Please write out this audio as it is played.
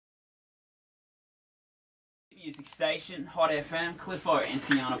Music station, Hot FM, Cliffo and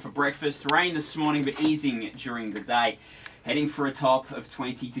Tianna for breakfast. Rain this morning, but easing during the day. Heading for a top of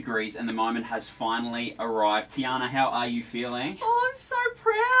 20 degrees, and the moment has finally arrived. Tianna, how are you feeling? Oh, I'm so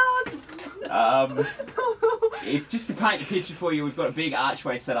proud. Just to paint the picture for you, we've got a big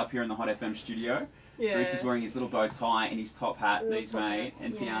archway set up here in the Hot FM studio. Yeah. Roots is wearing his little bow tie and his top hat that he's made,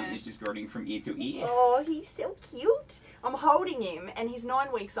 and Tianna is just grinning from ear to ear. Oh, he's so cute. I'm holding him, and he's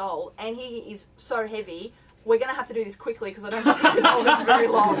 9 weeks old, and he is so heavy. We're going to have to do this quickly because I don't think we can hold him very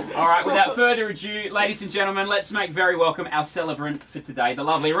long. All right, without further ado, ladies and gentlemen, let's make very welcome our celebrant for today, the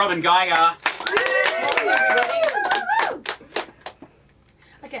lovely Robin Geiger.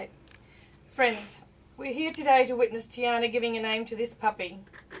 Okay, friends, we're here today to witness Tianna giving a name to this puppy.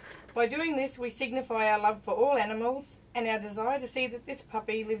 By doing this, we signify our love for all animals and our desire to see that this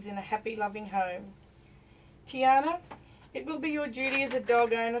puppy lives in a happy, loving home. Tianna, it will be your duty as a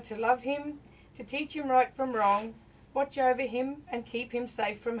dog owner to love him, to teach him right from wrong, watch over him and keep him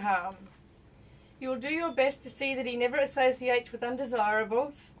safe from harm. You will do your best to see that he never associates with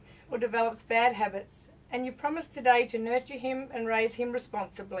undesirables or develops bad habits, and you promise today to nurture him and raise him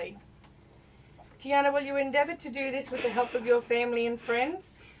responsibly. Tianna, will you endeavour to do this with the help of your family and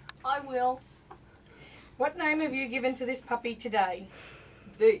friends? I will. What name have you given to this puppy today?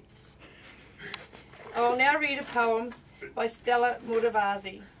 Boots. I will now read a poem by Stella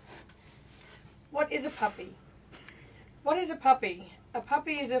Mordavasi. What is a puppy? What is a puppy? A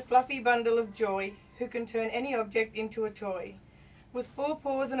puppy is a fluffy bundle of joy who can turn any object into a toy. With 4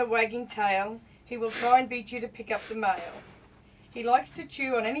 paws and a wagging tail, he will try and beat you to pick up the mail. He likes to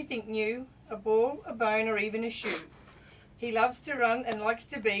chew on anything new, a ball, a bone, or even a shoe. He loves to run and likes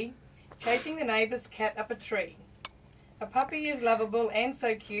to be chasing the neighbour's cat up a tree. A puppy is lovable and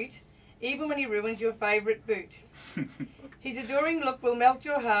so cute, even when he ruins your favourite boot. His adoring look will melt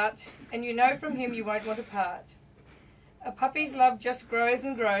your heart, and you know from him you won't want to part. A puppy's love just grows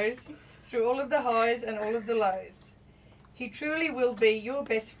and grows, through all of the highs and all of the lows. He truly will be your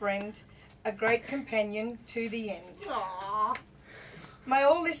best friend, a great companion to the end. Aww. May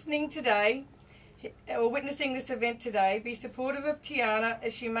all listening today, or witnessing this event today, be supportive of Tianna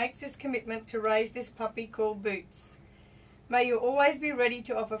as she makes this commitment to raise this puppy called Boots. May you always be ready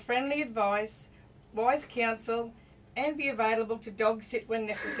to offer friendly advice, wise counsel, and be available to dog sit when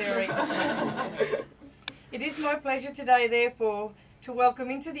necessary. It is my pleasure today, therefore, to welcome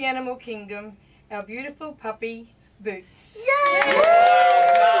into the animal kingdom our beautiful puppy, Boots. Yay!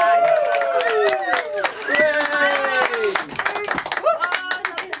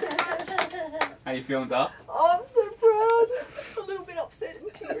 How you feeling, Duff? Oh, I'm so proud. A little bit upset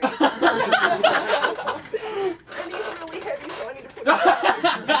and teary. And he's really heavy, so I need to put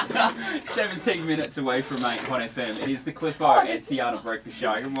him 17 minutes away from Hot FM. It is the Cliffo and Tianna breakfast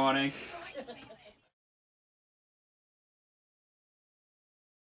show. Good morning.